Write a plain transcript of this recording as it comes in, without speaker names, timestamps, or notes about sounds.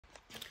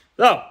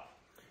So,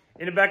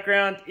 in the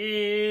background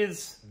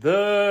is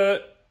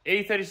the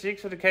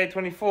E36 with the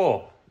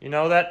K24. You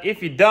know that?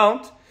 If you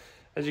don't,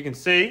 as you can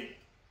see,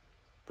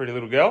 pretty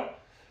little girl,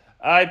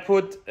 I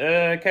put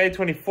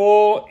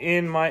K24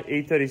 in my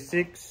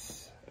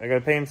E36. I got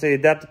a PMC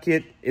adapter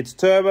kit. It's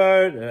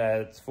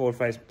turbo, it's forward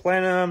face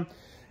plenum,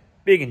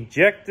 big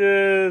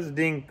injectors,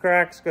 ding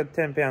cracks, got a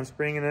 10-pound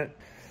spring in it.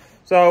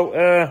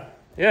 So,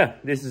 yeah,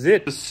 this is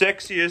it. The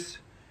sexiest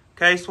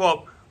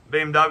Kswap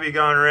BMW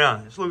going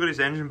around. Just look at this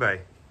engine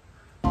bay.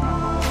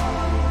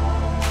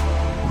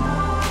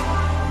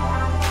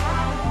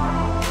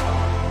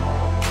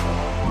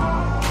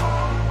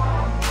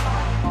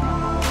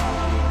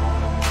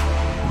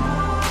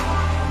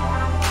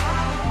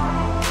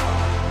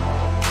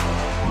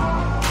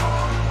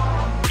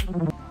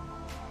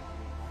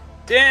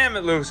 Damn,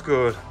 it looks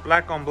good.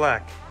 Black on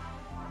black.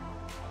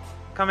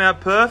 Come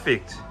out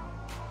perfect.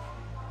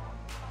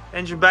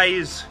 Engine bay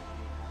is,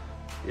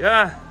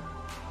 yeah,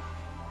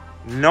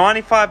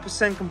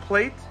 95%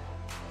 complete.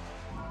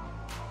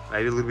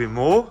 Maybe a little bit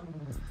more.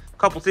 A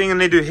couple things, I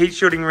need to do heat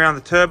shielding around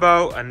the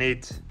turbo. I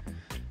need to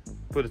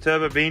put a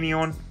turbo beanie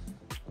on.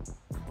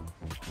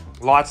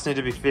 Lights need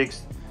to be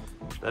fixed.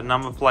 That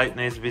number plate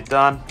needs to be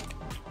done.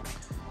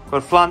 Got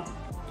a front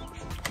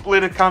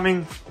splitter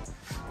coming.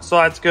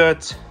 Side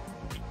skirts.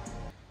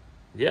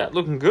 Yeah,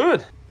 looking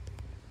good.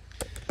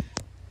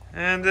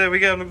 And we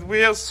go look at the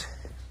wheels.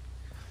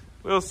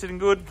 Wheels sitting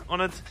good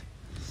on it.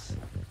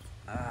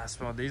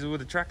 Smell diesel with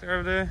the tractor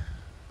over there.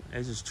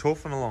 He's just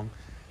chuffing along.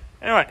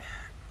 Anyway,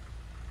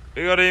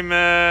 we got him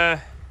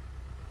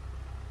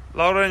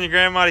loaded on your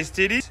grandma's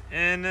titties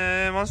and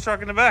monster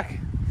truck in the back.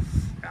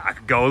 I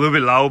could go a little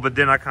bit lower, but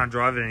then I can't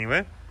drive it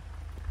anywhere.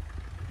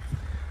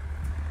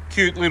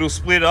 Cute little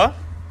splitter.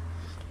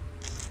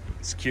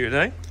 It's cute,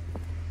 eh?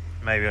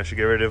 Maybe I should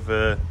get rid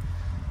of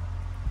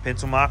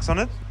pencil marks on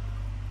it.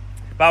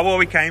 But what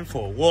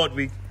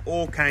we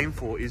all came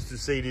for is to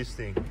see this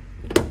thing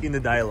in the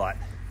daylight.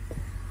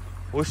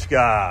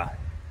 Whooshka.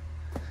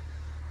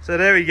 So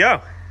there we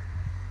go.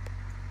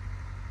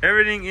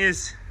 Everything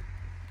is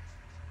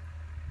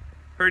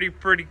pretty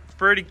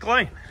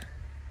clean,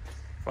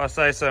 if I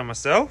say so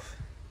myself.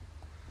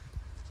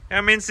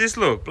 How mince this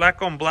look?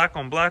 Black on black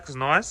is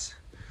nice.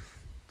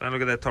 Don't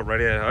look at that top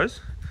radiator hose.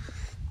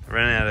 I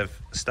ran out of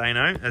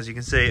Stano. As you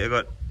can see, I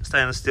got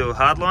stainless steel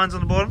hard lines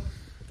on the bottom.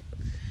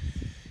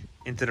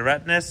 Into the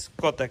rat nest.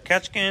 Got that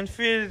catch can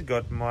fitted.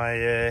 Got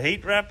my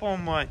heat wrap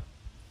on my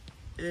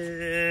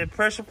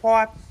pressure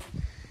pipe.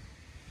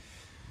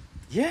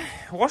 Yeah,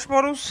 wash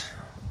bottles.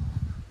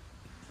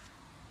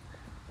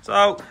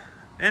 So,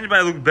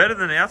 anybody look better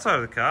than the outside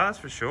of the car, that's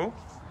for sure.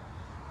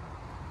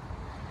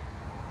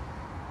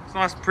 It's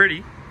nice and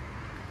pretty.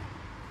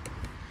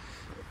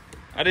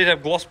 I did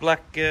have gloss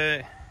black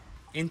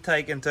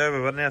intake and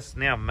turbo, but it's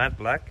now matte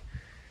black.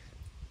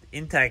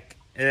 Intake,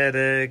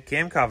 the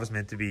cam cover's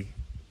meant to be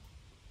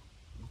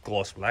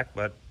gloss black,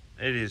 but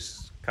it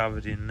is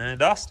covered in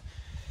dust.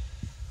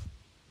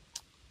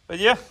 But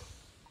yeah,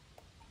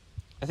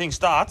 I think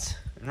starts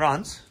and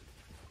runs.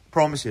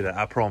 Promise you that,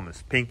 I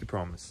promise, pinky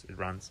promise, it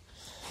runs.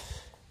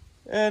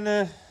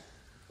 And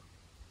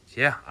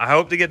yeah, I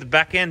hope to get the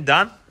back end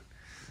done.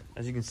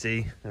 As you can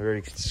see, I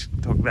already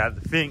talked about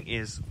it. The thing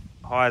is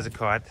high as a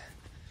kite.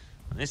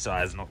 And this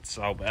side is not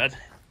so bad.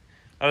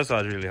 The other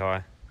side is really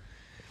high.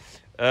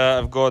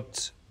 I've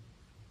got,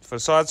 for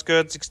side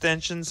skirts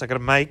extensions, I got to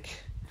make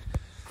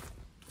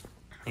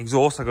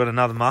exhaust. I got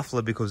another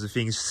muffler because the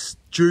thing is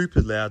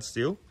stupid loud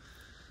still.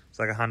 It's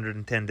like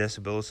 110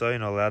 decibel or so, you're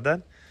not allowed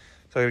that.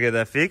 So I gotta get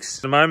that fixed.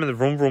 At the moment the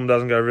vroom vroom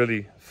doesn't go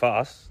really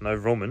fast, no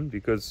vrooming,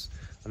 because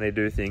I need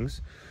to do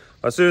things.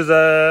 But as soon as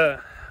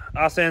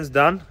RSAN's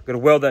done, I've got to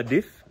weld that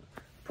diff.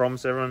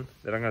 Promise everyone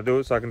that I'm gonna do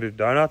it so I can do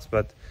donuts,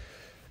 but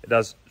it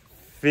does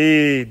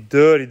feed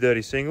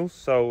dirty singles.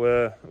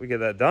 So we get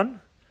that done.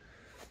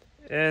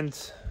 And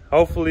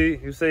hopefully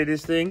you see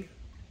this thing.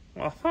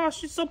 Oh,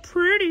 she's so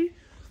pretty.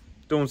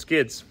 Doing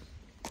skids.